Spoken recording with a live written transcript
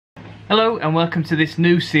Hello and welcome to this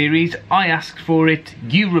new series. I asked for it,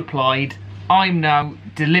 you replied, I'm now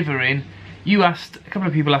delivering. You asked, a couple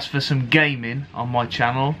of people asked for some gaming on my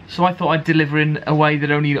channel, so I thought I'd deliver in a way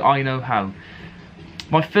that only I know how.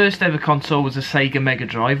 My first ever console was a Sega Mega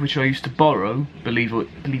Drive, which I used to borrow, believe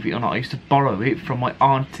it or not, I used to borrow it from my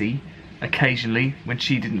auntie occasionally when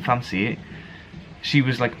she didn't fancy it. She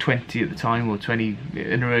was like 20 at the time, or 20,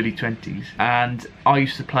 in her early 20s, and I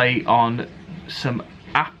used to play on some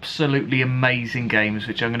absolutely amazing games,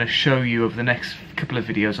 which I'm going to show you over the next couple of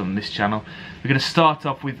videos on this channel. We're going to start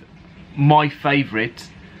off with my favourite,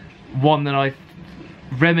 one that I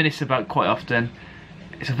reminisce about quite often.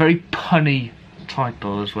 It's a very punny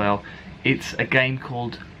title as well. It's a game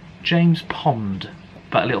called James Pond,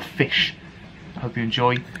 about a little fish. I hope you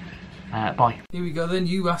enjoy. Bye. Here we go then,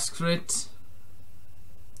 you asked for it.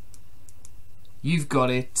 You've got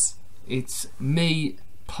it. It's me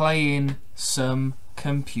playing some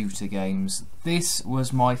computer games. This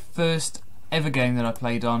was my first ever game that I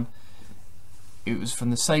played on. It was from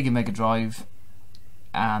the Sega Mega Drive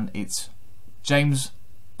and it's James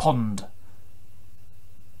Pond.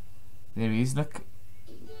 There he is, look.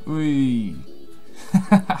 Whee!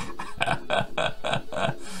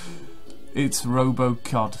 It's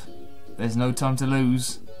Robocod. There's no time to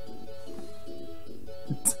lose.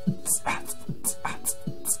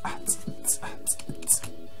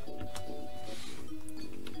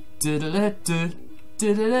 Here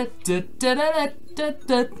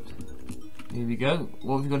we go.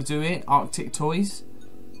 What have we got to do here? Arctic toys.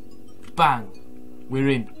 Bang. We're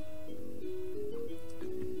in.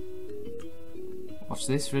 Watch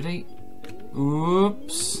this. Ready?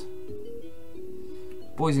 Oops.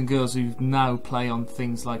 Boys and girls who now play on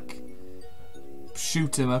things like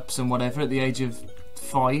shoot 'em ups and whatever at the age of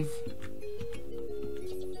 5.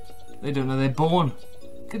 They don't know they're born.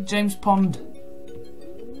 Look at James Pond.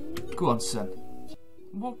 Go on, son.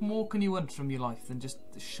 What more can you want from your life than just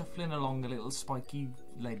shuffling along a little spiky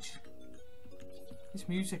ledge? This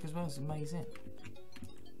music as well is amazing.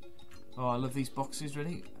 Oh, I love these boxes.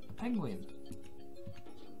 Ready? A penguin.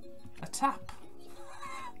 A tap.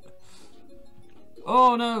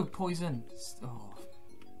 Oh no, poison. Oh.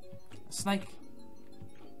 A snake.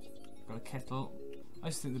 Got a kettle. I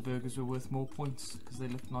just think the burgers were worth more points because they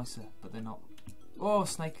look nicer, but they're not. Oh,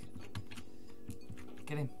 snake.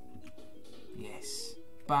 Get him. Yes.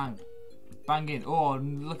 Bang. Bang in. Oh,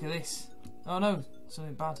 look at this. Oh no,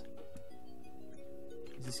 something bad.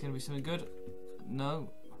 Is this going to be something good?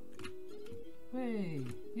 No. Hey.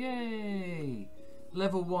 Yay.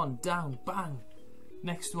 Level 1. Down. Bang.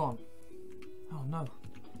 Next one. Oh no.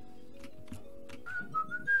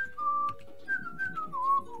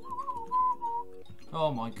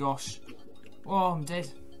 Oh my gosh. Oh, I'm dead.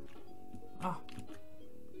 Ah.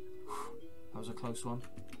 That was a close one.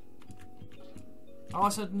 Oh, I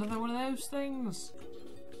said another one of those things.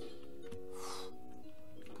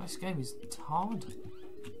 This game is hard.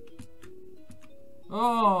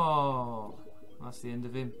 Oh, that's the end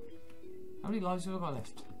of him. How many lives have I got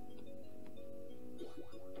left?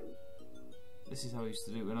 This is how I used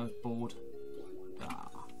to do it when I was bored. Ah.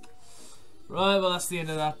 Right, well that's the end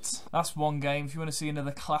of that. That's one game. If you want to see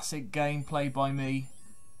another classic game played by me,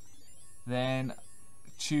 then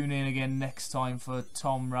tune in again next time for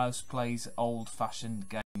Tom Rouse Plays Old Fashioned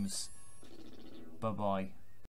Games. Bye bye.